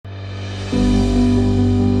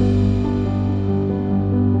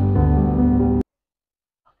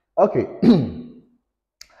Okay.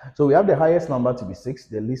 So we have the highest number to be 6,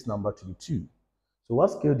 the least number to be 2. So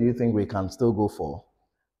what scale do you think we can still go for?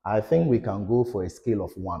 I think we can go for a scale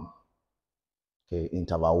of 1. Okay,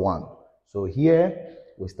 interval 1. So here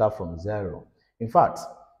we start from 0. In fact,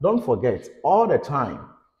 don't forget, all the time,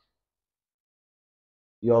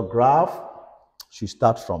 your graph should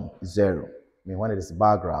start from 0. I mean, when it is a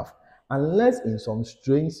bar graph, unless in some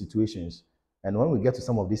strange situations, and when we get to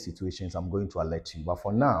some of these situations, I'm going to alert you. But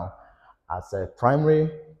for now, as a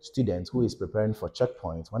primary student who is preparing for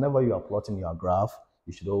checkpoints, whenever you are plotting your graph,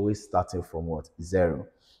 you should always start it from what? 0.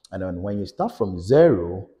 And then when you start from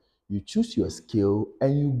 0, you choose your scale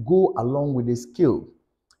and you go along with the scale.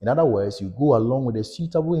 In other words, you go along with a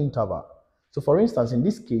suitable interval. So for instance, in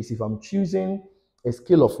this case, if I'm choosing a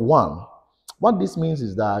scale of 1, what this means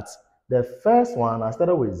is that the first one, I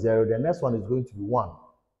started with 0, the next one is going to be 1.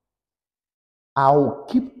 I'll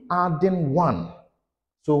keep adding 1.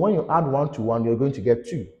 So when you add 1 to 1, you're going to get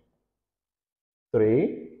 2,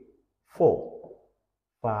 3, 4,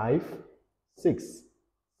 5, 6,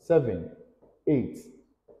 7, 8,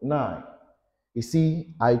 9. You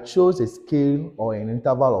see, I chose a scale or an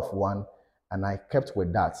interval of 1 and I kept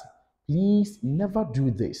with that. Please never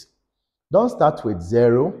do this. Don't start with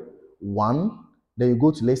 0, 1, then you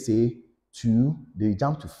go to, let's say, 2, then you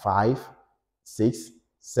jump to 5, 6,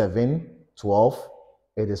 7, 12.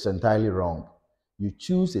 It is entirely wrong. You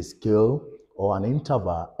choose a scale or an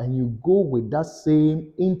interval and you go with that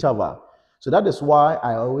same interval. So that is why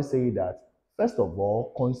I always say that, first of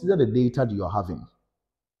all, consider the data that you're having.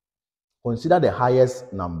 Consider the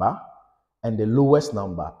highest number and the lowest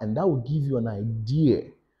number, and that will give you an idea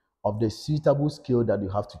of the suitable scale that you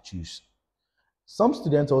have to choose. Some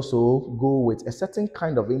students also go with a certain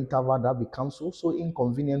kind of interval that becomes so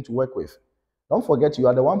inconvenient to work with. Don't forget, you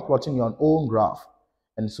are the one plotting your own graph.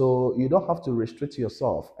 And so you don't have to restrict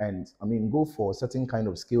yourself and, go for certain kind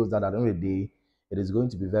of skills that at the end of the day, it is going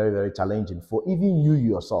to be very, very challenging for even you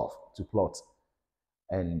yourself to plot.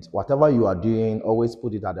 And whatever you are doing, always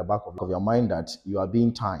put it at the back of your mind that you are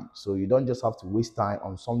being timed. So you don't just have to waste time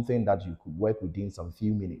on something that you could work within some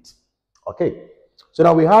few minutes. Okay, so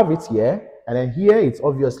now we have it here. And then here it's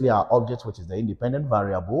obviously our object, which is the independent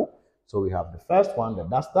variable. So we have the first one, the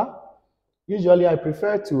duster. Usually I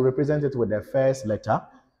prefer to represent it with the first letter,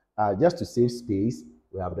 just to save space.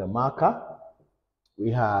 We have the marker,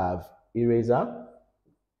 we have eraser,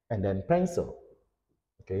 and then pencil.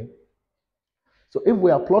 Okay. So if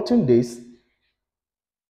we are plotting this,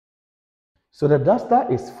 so the duster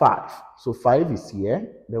is 5. So 5 is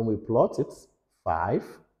here. Then we plot it, 5.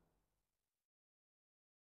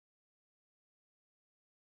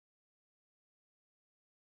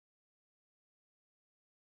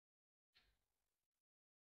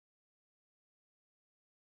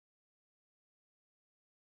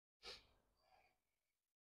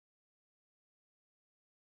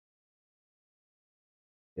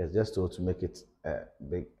 Yes, just to make it a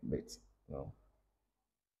big bit. No.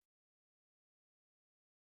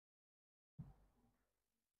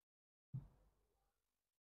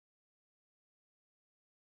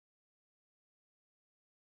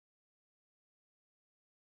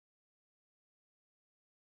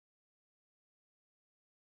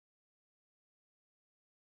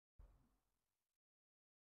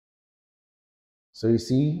 So you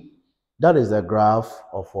see, that is a graph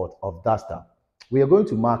of what? Of duster. We are going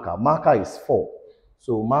to marker. Marker is 4.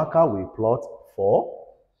 So marker, we plot 4.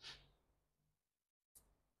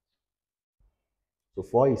 So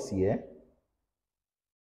 4 is here.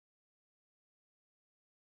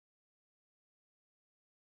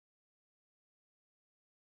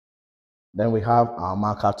 Then we have our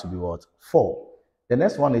marker to be what? 4. The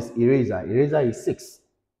next one is eraser. Eraser is 6.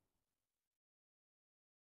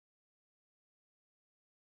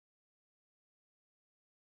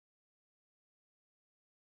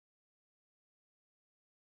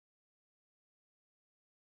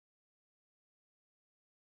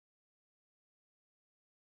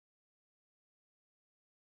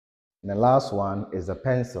 And the last one is a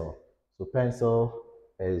pencil. So pencil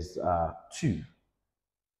is 2.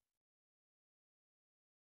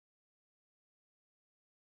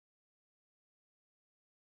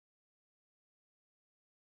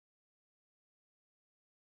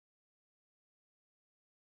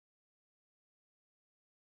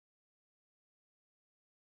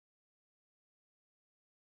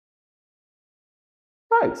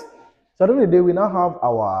 Right. So at the end of the day, we now have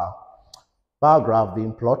our bar graph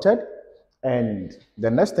being plotted. And the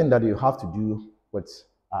next thing that you have to do with,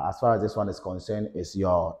 as far as this one is concerned, is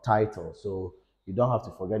your title. So you don't have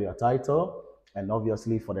to forget your title. And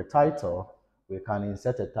obviously for the title, we can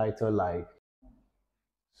insert a title like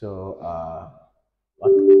So,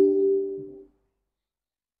 what?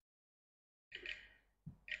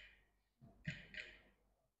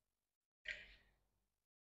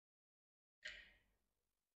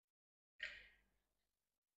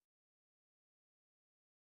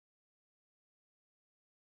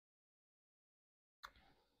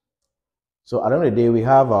 So at the end of the day, we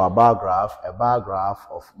have our bar graph, a bar graph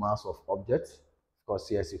of mass of objects. Of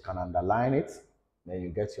course, yes, you can underline it. Then you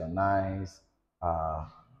get your nice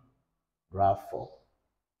graph for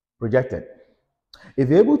projected. If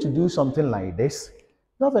you're able to do something like this,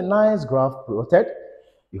 you have a nice graph plotted.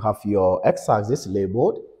 You have your x-axis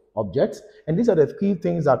labeled objects, and these are the key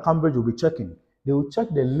things that Cambridge will be checking. They will check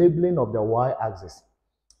the labeling of the y-axis.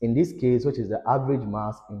 In this case, which is the average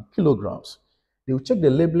mass in kilograms. They will check the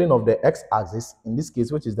labeling of the x-axis, in this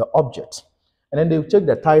case, which is the object. And then they will check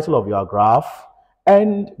the title of your graph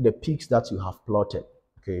and the peaks that you have plotted.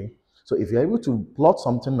 Okay. So if you're able to plot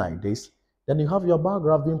something like this, then you have your bar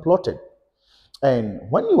graph being plotted. And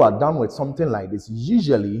when you are done with something like this,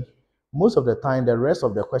 usually, most of the time, the rest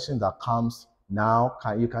of the question that comes now,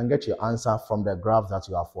 you can get your answer from the graph that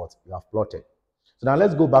you have plotted. So now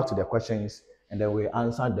let's go back to the questions and then we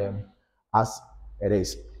answer them as it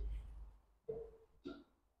is.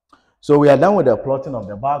 So we are done with the plotting of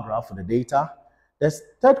the bar graph for the data. The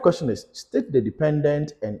third question is, state the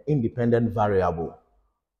dependent and independent variable.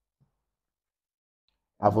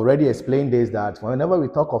 I've already explained this, that whenever we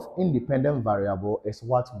talk of independent variable, is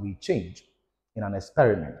what we change in an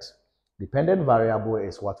experiment. Dependent variable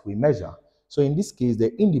is what we measure. So in this case,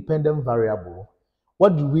 the independent variable,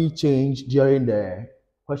 what do we change during the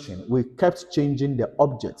question? We kept changing the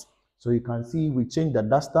object. So you can see we change the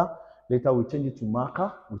duster, later we change it to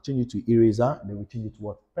marker, we change it to eraser, then we change it to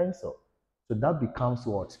what? Pencil. So that becomes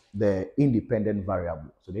what? The independent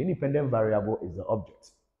variable. So the independent variable is the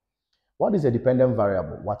object. What is a dependent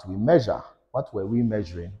variable? What we measure. What were we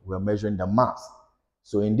measuring? We're measuring the mass.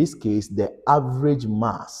 So in this case, the average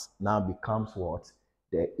mass now becomes what?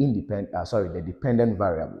 The dependent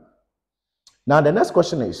variable. Now the next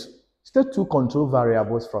question is, state two control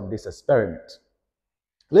variables from this experiment.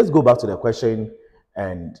 Let's go back to the question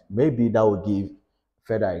and maybe that will give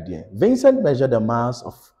further idea. Vincent measured the mass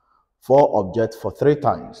of 4 objects for 3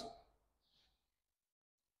 times.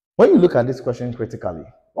 When you look at this question critically,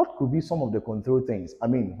 what could be some of the control things? I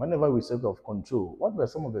mean, whenever we speak of control, what were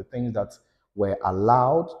some of the things that were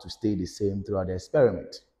allowed to stay the same throughout the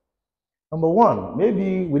experiment? Number one,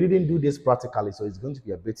 maybe we didn't do this practically, so it's going to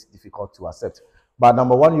be a bit difficult to accept. But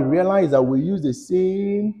number one, you realize that we use the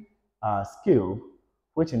same scale,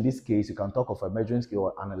 which in this case, you can talk of a measuring scale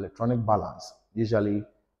or an electronic balance. Usually,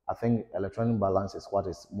 I think electronic balance is what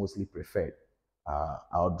is mostly preferred.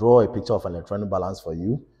 I'll draw a picture of electronic balance for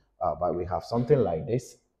you, but we have something like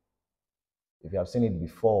this. If you have seen it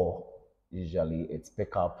before, usually it's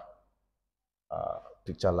pick up a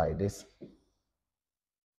picture like this.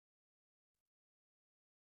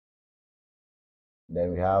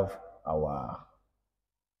 Then we have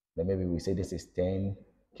then maybe we say this is 10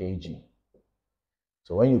 kg.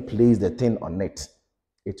 So when you place the thing on it,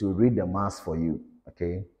 it will read the mass for you,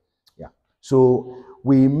 okay? Yeah. So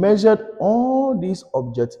we measured all these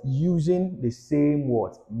objects using the same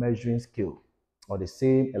what? Measuring scale or the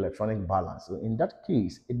same electronic balance. So in that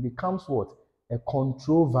case, it becomes what? A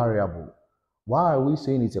control variable. Why are we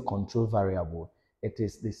saying it's a control variable? It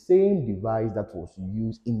is the same device that was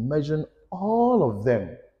used in measuring all of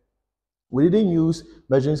them. We didn't use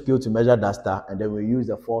measuring scale to measure duster, and then we use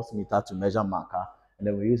the force meter to measure marker, and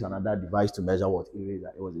then we use another device to measure what?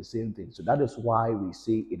 Eraser. It was the same thing. So that is why we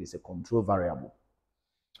say it is a control variable.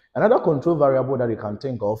 Another control variable that you can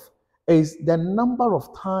think of is the number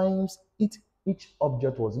of times each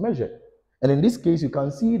object was measured. And in this case, you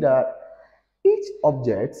can see that each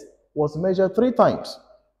object was measured 3 times.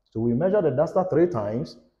 So we measured the duster 3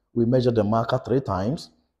 times, we measured the marker 3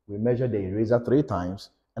 times, we measured the eraser 3 times,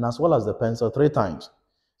 and as well as the pencil 3 times.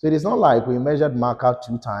 So it is not like we measured marker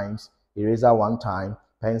 2 times, eraser 1 time,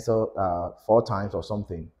 pencil 4 times or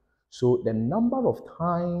something. So the number of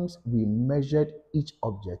times we measured each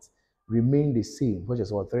object remained the same, which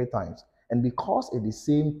is what? 3 times. And because it is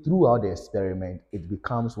same throughout the experiment, it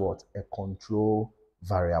becomes what? A control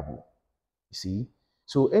variable. You see?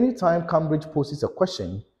 So anytime Cambridge poses a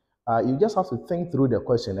question, you just have to think through the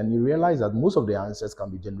question and you realize that most of the answers can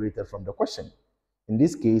be generated from the question. In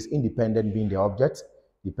this case, independent being the object,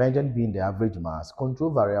 dependent being the average mass,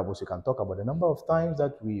 control variables, you can talk about the number of times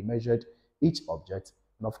that we measured each object,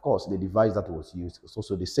 and of course, the device that was used is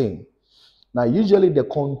also the same. Now, usually the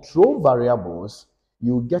control variables,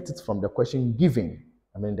 you get it from the question given.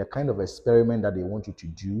 I mean, the kind of experiment that they want you to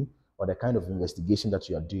do, or the kind of investigation that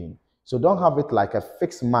you are doing. So don't have it like a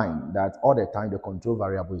fixed mind that all the time the control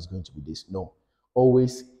variable is going to be this. No.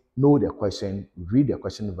 Always know the question, read the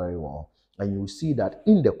question very well, and you will see that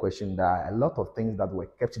in the question there are a lot of things that were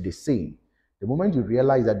kept the same. The moment you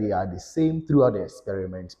realize that they are the same throughout the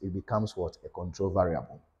experiment, it becomes what? A control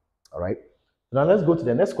variable. All right. Now let's go to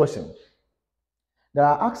the next question. They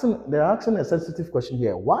are asking a sensitive question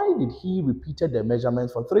here. Why did he repeated the measurement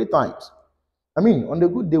for 3 times? I mean, on the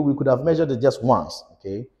good day, we could have measured it just once,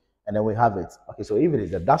 okay? And then we have it. Okay, so if it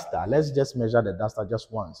is the duster, let's just measure the duster just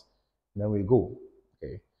once. And then we go,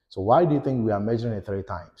 okay? So why do you think we are measuring it 3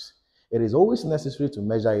 times? It is always necessary to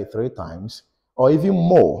measure it 3 times or even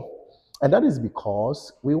more. And that is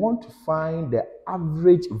because we want to find the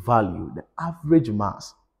average value, the average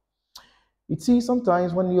mass. You see,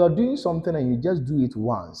 sometimes when you are doing something and you just do it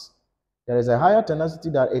once, there is a higher tendency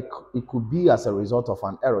that it could be as a result of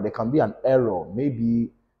an error. There can be an error,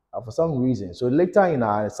 maybe for some reason. So later in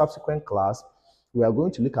our subsequent class, we are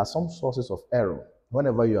going to look at some sources of error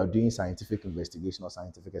whenever you are doing scientific investigation or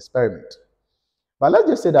scientific experiment. But let's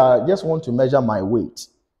just say that I just want to measure my weight.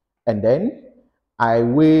 And then I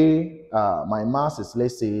weigh my mass is,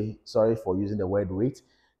 let's say, sorry for using the word weight.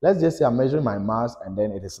 Let's just say I'm measuring my mass and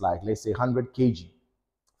then it is like, let's say 100 kg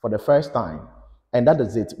for the first time. And that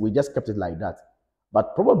is it. We just kept it like that.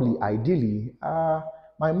 But probably, ideally,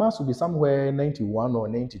 my mass will be somewhere 91 or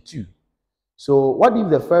 92. So what if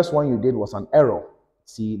the first one you did was an error?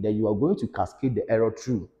 See, then you are going to cascade the error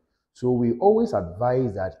through. So we always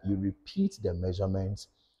advise that you repeat the measurements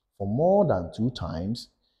for more than 2 times.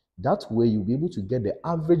 That way you'll be able to get the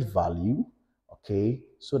average value, okay,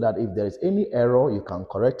 so that if there is any error, you can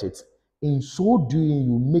correct it. In so doing,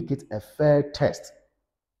 you make it a fair test.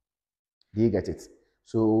 Do you get it?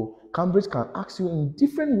 So Cambridge can ask you in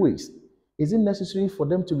different ways. Is it necessary for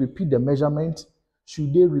them to repeat the measurement?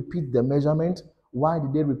 Should they repeat the measurement? Why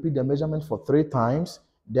did they repeat the measurement for 3 times?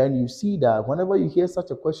 Then you see that whenever you hear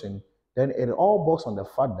such a question, then it all boils on the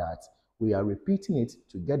fact that we are repeating it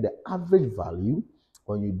to get the average value.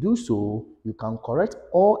 When you do so, you can correct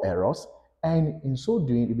all errors, and in so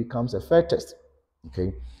doing, it becomes a fair test.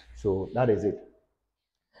 Okay, so that is it.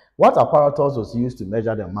 What apparatus was used to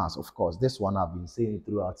measure the mass? Of course, this one I've been saying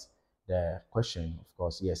throughout the question. Of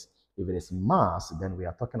course, yes. If it is mass, then we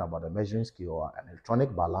are talking about a measuring scale or an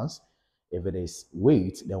electronic balance. If it is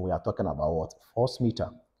weight, then we are talking about what? Force meter.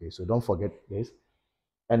 Okay, so don't forget this.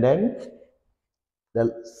 And then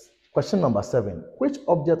the question number 7. Which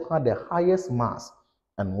object had the highest mass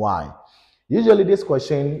and why? Usually this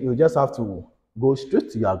question, you just have to go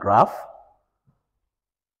straight to your graph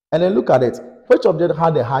and then look at it. Which object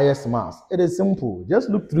had the highest mass? It is simple. Just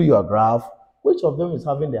look through your graph. Which of them is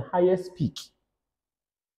having the highest peak?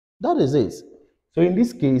 That is it. So in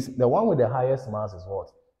this case, the one with the highest mass is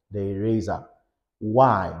what? The eraser.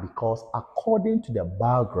 Why? Because according to the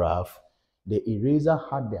bar graph, the eraser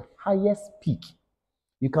had the highest peak.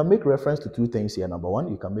 You can make reference to 2 things here. Number 1,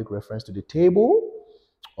 you can make reference to the table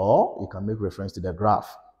or you can make reference to the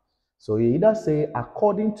graph. So you either say,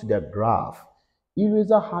 according to the graph,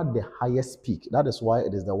 eraser had the highest peak. That is why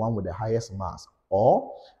it is the one with the highest mass.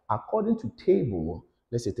 Or according to table,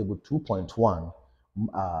 let's say table 2.1,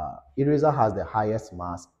 eraser has the highest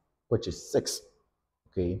mass, which is 6.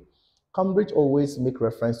 Okay. Cambridge always make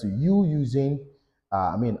reference to you using,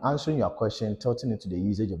 answering your question, tilting into the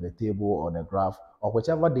usage of the table or the graph or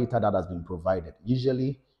whichever data that has been provided.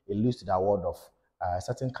 Usually, it leads to the award of a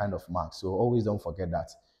certain kind of mark. So always don't forget that.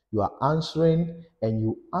 You are answering and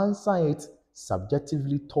you answer it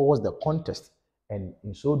subjectively towards the context. And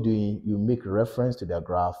in so doing, you make reference to the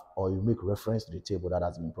graph or you make reference to the table that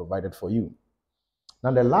has been provided for you.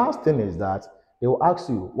 Now, the last thing is that they will ask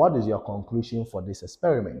you, what is your conclusion for this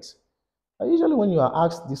experiment? Usually when you are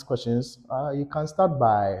asked these questions, you can start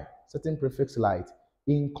by certain prefix like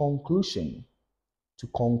in conclusion, to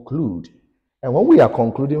conclude. And when we are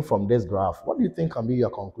concluding from this graph, what do you think can be your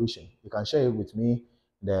conclusion? You can share it with me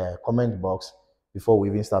in the comment box before we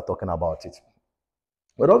even start talking about it.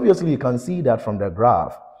 But obviously you can see that from the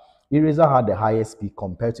graph, eraser had the highest peak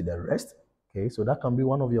compared to the rest. Okay, so that can be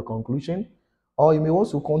one of your conclusion. Or you may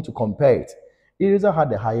also want to compare it. Eraser had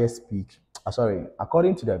the highest peak,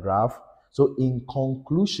 according to the graph. So in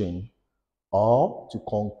conclusion, or to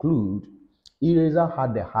conclude, eraser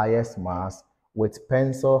had the highest mass with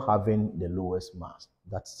pencil having the lowest mass.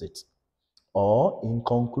 That's it. Or in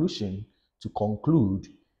conclusion, to conclude,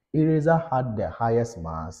 eraser had the highest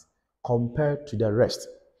mass compared to the rest.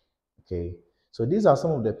 Okay, so these are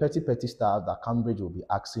some of the petty stuff that Cambridge will be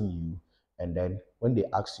asking you, and then when they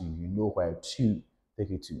ask you, you know where to take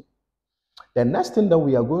it to. The next thing that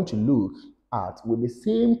we are going to look at with the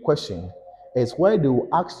same question is where they will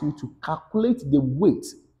ask you to calculate the weight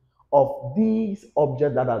of these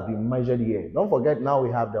objects that has been measured here. Don't forget, now we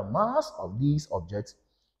have the mass of these objects.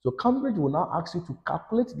 So Cambridge will now ask you to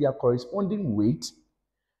calculate their corresponding weight.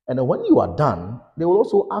 And then when you are done, they will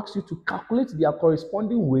also ask you to calculate their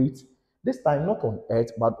corresponding weight, this time not on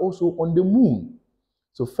Earth, but also on the moon.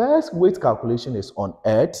 So first weight calculation is on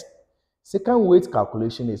Earth. Second weight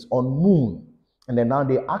calculation is on moon. And then now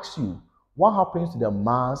they ask you, what happens to the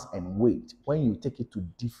mass and weight when you take it to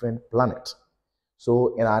different planets?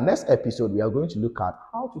 So in our next episode, we are going to look at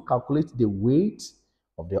how to calculate the weight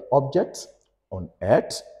of the object on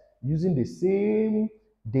Earth using the same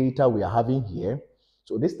data we are having here.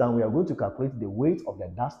 So this time we are going to calculate the weight of the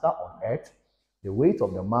duster on Earth, the weight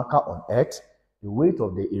of the marker on Earth, the weight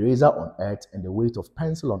of the eraser on Earth, and the weight of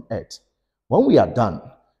pencil on Earth. When we are done,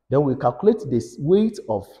 then we calculate the weight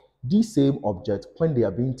of these same objects when they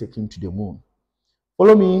are being taken to the moon.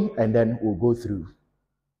 Follow me and then we'll go through.